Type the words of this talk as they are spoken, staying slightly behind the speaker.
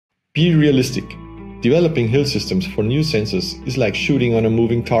Be realistic. Developing HiL systems for new sensors is like shooting on a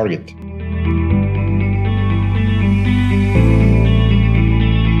moving target.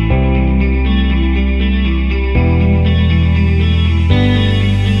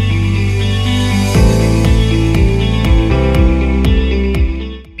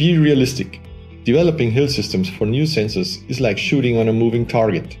 Be realistic. Developing HiL systems for new sensors is like shooting on a moving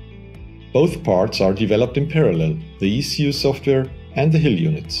target. Both parts are developed in parallel, the ECU software and the HiL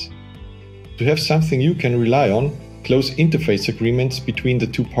units. To have something you can rely on, close interface agreements between the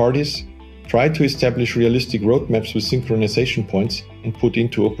two parties, try to establish realistic roadmaps with synchronization points and put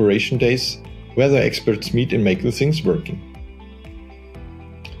into operation days where the experts meet and make the things working.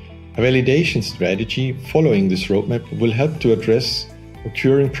 A validation strategy following this roadmap will help to address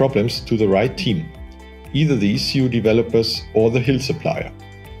occurring problems to the right team, either the ECU developers or the HiL supplier.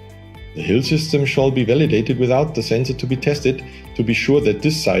 The HiL system shall be validated without the sensor to be tested to be sure that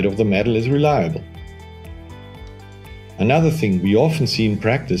this side of the medal is reliable. Another thing we often see in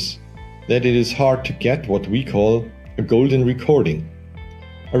practice, that it is hard to get what we call a golden recording.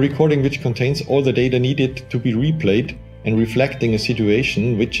 A recording which contains all the data needed to be replayed and reflecting a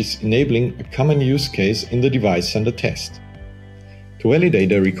situation which is enabling a common use case in the device under test. To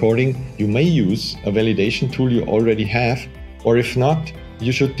validate a recording, you may use a validation tool you already have, or if not,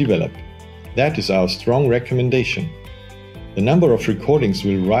 you should develop. That is our strong recommendation. The number of recordings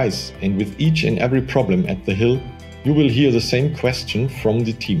will rise, and with each and every problem at the HiL, you will hear the same question from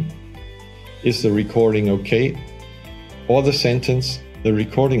the team. Is the recording okay? Or the sentence, the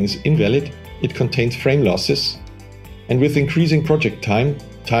recording is invalid, it contains frame losses. And with increasing project time,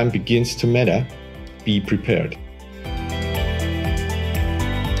 time begins to matter. Be prepared.